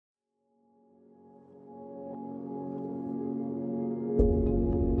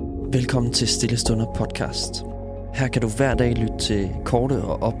Velkommen til Stillestunder podcast. Her kan du hver dag lytte til korte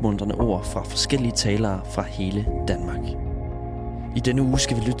og opmuntrende ord fra forskellige talere fra hele Danmark. I denne uge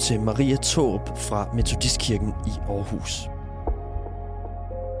skal vi lytte til Maria Thaarup fra Metodistkirken i Aarhus.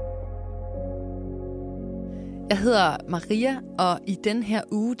 Jeg hedder Maria, og i den her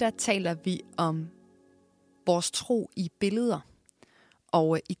uge, der taler vi om vores tro i billeder.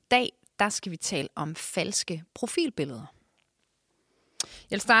 Og i dag, der skal vi tale om falske profilbilleder.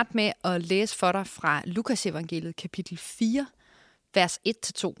 Jeg vil starte med at læse for dig fra Lukas evangeliet kapitel 4, vers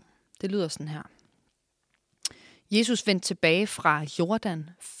 1-2. Det lyder sådan her. Jesus vendte tilbage fra Jordan,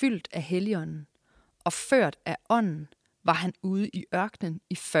 fyldt af Helligånden, og ført af ånden var han ude i ørkenen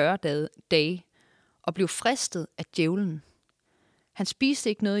i 40 dage, og blev fristet af djævlen. Han spiste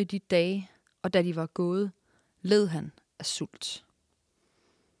ikke noget i de dage, og da de var gået, led han af sult.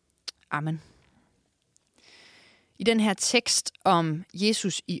 Amen. I den her tekst om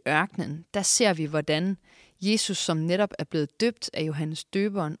Jesus i ørkenen, der ser vi, hvordan Jesus, som netop er blevet døbt af Johannes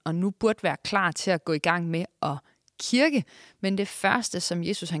Døberen, og nu burde være klar til at gå i gang med at kirke, men det første, som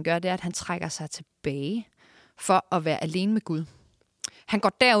Jesus han gør, det er, at han trækker sig tilbage for at være alene med Gud. Han går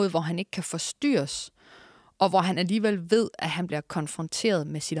derud, hvor han ikke kan forstyrres, og hvor han alligevel ved, at han bliver konfronteret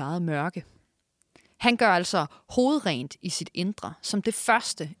med sit eget mørke. Han gør altså hovedrent i sit indre, som det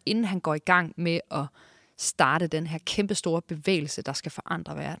første, inden han går i gang med at starte den her kæmpestore bevægelse, der skal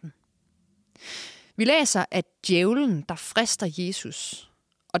forandre verden. Vi læser, at djævlen, der frister Jesus,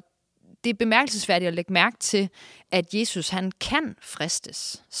 og det er bemærkelsesværdigt at lægge mærke til, at Jesus han kan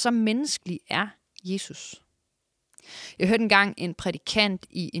fristes. Så menneskelig er Jesus. Jeg hørte engang en prædikant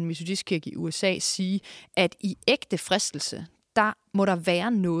i en metodistkirke i USA sige, at i ægte fristelse, der må der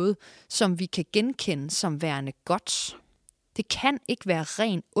være noget, som vi kan genkende som værende godt. Det kan ikke være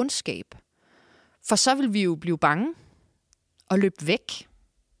ren ondskab, for så vil vi jo blive bange og løbe væk.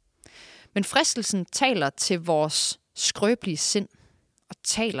 Men fristelsen taler til vores skrøbelige sind og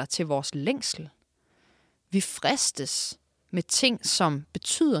taler til vores længsel. Vi fristes med ting, som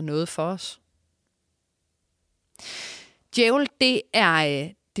betyder noget for os. Djævel, det er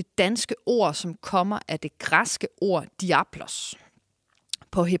det danske ord, som kommer af det græske ord diablos.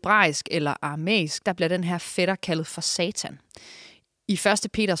 På hebraisk eller aramæisk, der bliver den her fætter kaldet for Satan. I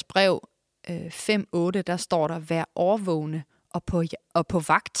 1. Peters brev 5:8, der står der, vær årvågne og på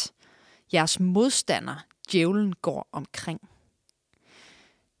vagt. Jeres modstander, djævlen, går omkring.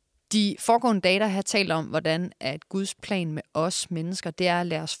 De foregående dage, der har talt om, hvordan at Guds plan med os mennesker, det er at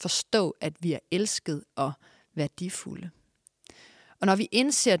lade os forstå, at vi er elsket og værdifulde. Og når vi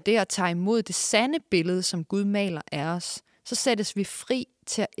indser det og tager imod det sande billede, som Gud maler af os, så sættes vi fri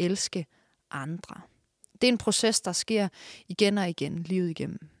til at elske andre. Det er en proces, der sker igen og igen, livet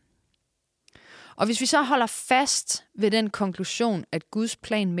igennem. Og hvis vi så holder fast ved den konklusion, at Guds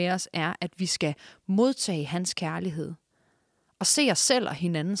plan med os er, at vi skal modtage hans kærlighed og se os selv og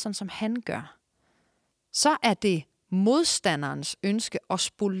hinanden, sådan som han gør, så er det modstanderens ønske at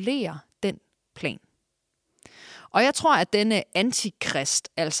spolere den plan. Og jeg tror, at denne antikrist,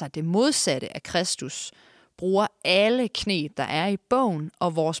 altså det modsatte af Kristus, bruger alle kneb, der er i bogen,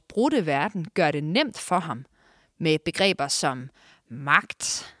 og vores brudte verden gør det nemt for ham med begreber som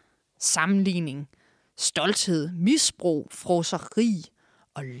magt, sammenligning, stolthed, misbrug, fråseri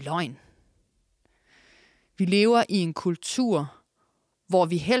og løgn. Vi lever i en kultur, hvor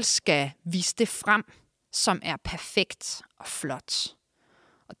vi helst skal vise det frem, som er perfekt og flot.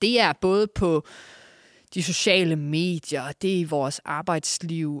 Og det er både på de sociale medier, det er i vores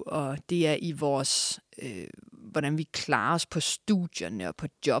arbejdsliv, og det er i vores, hvordan vi klarer os på studierne og på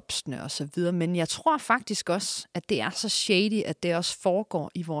jobsene osv. Men jeg tror faktisk også, at det er så shady, at det også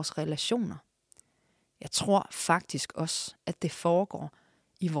foregår i vores relationer. Jeg tror faktisk også, at det foregår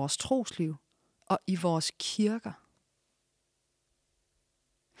i vores trosliv og i vores kirker.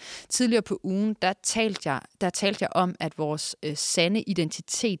 Tidligere på ugen, der talte jeg om, at vores sande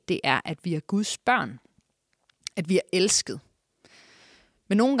identitet, det er, at vi er Guds børn. At vi er elsket.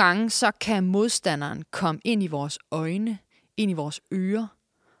 Men nogle gange, så kan modstanderen komme ind i vores øjne, ind i vores ører,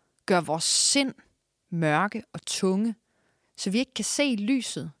 gøre vores sind mørke og tunge, så vi ikke kan se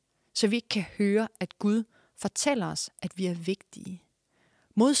lyset, så vi ikke kan høre, at Gud fortæller os, at vi er vigtige.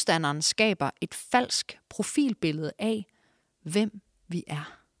 Modstanderen skaber et falsk profilbillede af, hvem vi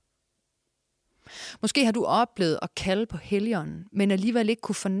er. Måske har du oplevet at kalde på Helligånden, men alligevel ikke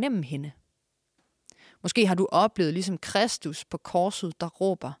kunne fornemme hende. Måske har du oplevet ligesom Kristus på korset, der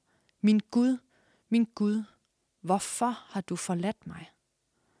råber, min Gud, hvorfor har du forladt mig?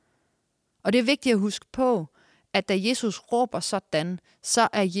 Og det er vigtigt at huske på, at da Jesus råber sådan, så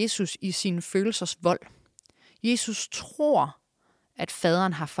er Jesus i sine følelsers vold. Jesus tror, at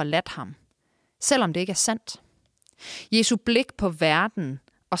faderen har forladt ham, selvom det ikke er sandt. Jesu blik på verden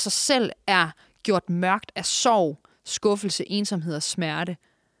og sig selv er gjort mørkt af sorg, skuffelse, ensomhed og smerte,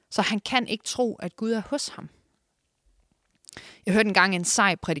 så han kan ikke tro, at Gud er hos ham. Jeg hørte engang en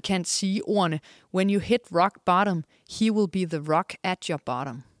sej prædikant sige ordene, "When you hit rock bottom, he will be the rock at your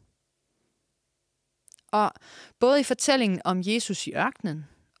bottom." Og både i fortællingen om Jesus i ørkenen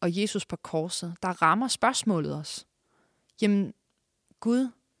og Jesus på korset, der rammer spørgsmålet os. Jamen, Gud,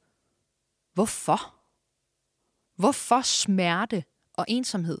 hvorfor? Hvorfor smerte og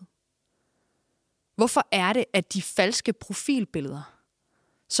ensomhed? Hvorfor er det, at de falske profilbilleder,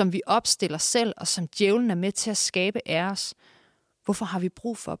 som vi opstiller selv og som djævlen er med til at skabe af os, hvorfor har vi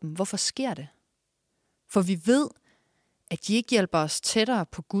brug for dem? Hvorfor sker det? For vi ved, at de ikke hjælper os tættere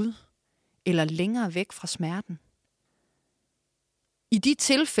på Gud eller længere væk fra smerten. I de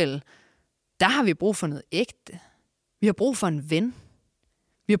tilfælde, der har vi brug for noget ægte. Vi har brug for en ven.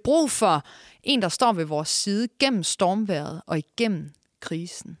 Vi har brug for en, der står ved vores side gennem stormvejret og igennem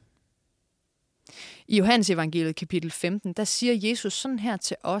krisen. I Johannes evangeliet kapitel 15, der siger Jesus sådan her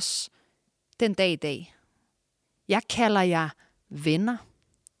til os den dag i dag. Jeg kalder jer venner.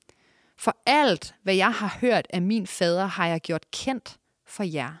 For alt, hvad jeg har hørt af min fader, har jeg gjort kendt for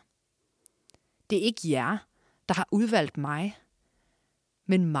jer. Det er ikke jer, der har udvalgt mig,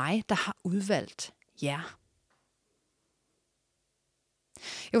 men mig, der har udvalgt jer.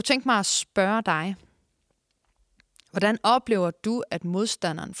 Jeg kunne tænke mig at spørge dig, hvordan oplever du, at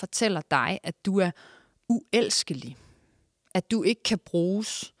modstanderen fortæller dig, at du er uelskelig, at du ikke kan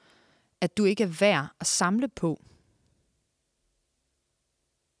bruges, at du ikke er værd at samle på?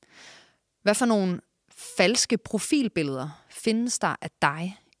 Hvad for nogle falske profilbilleder findes der af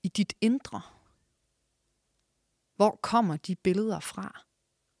dig i dit indre? Hvor kommer de billeder fra?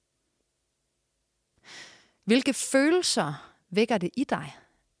 Hvilke følelser vækker det i dig,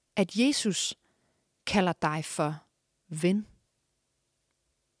 at Jesus kalder dig for ven?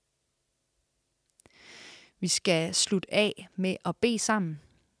 Vi skal slutte af med at bede sammen.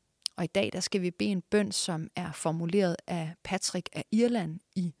 Og i dag der skal vi bede en bøn, som er formuleret af Patrick af Irland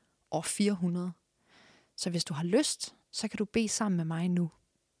i år 400. Så hvis du har lyst, så kan du bede sammen med mig nu.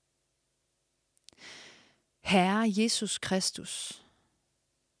 Herre Jesus Kristus,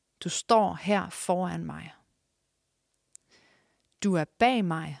 du står her foran mig. Du er bag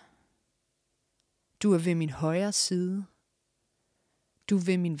mig. Du er ved min højre side. Du er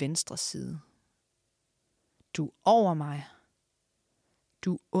ved min venstre side. Du er over mig.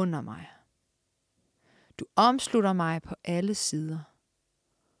 Du er under mig. Du omslutter mig på alle sider.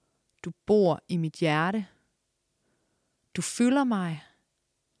 Du bor i mit hjerte. Du fylder mig,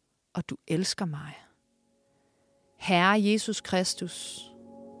 og du elsker mig. Herre Jesus Kristus.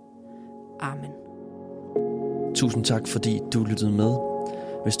 Amen. Tusind tak, fordi du lyttede med.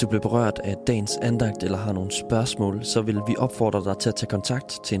 Hvis du blev berørt af dagens andagt eller har nogle spørgsmål, så vil vi opfordre dig til at tage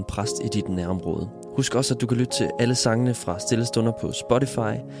kontakt til en præst i dit nærområde. Husk også, at du kan lytte til alle sangene fra Stille Stunder på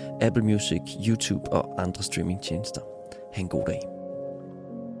Spotify, Apple Music, YouTube og andre streamingtjenester. Ha' en god dag.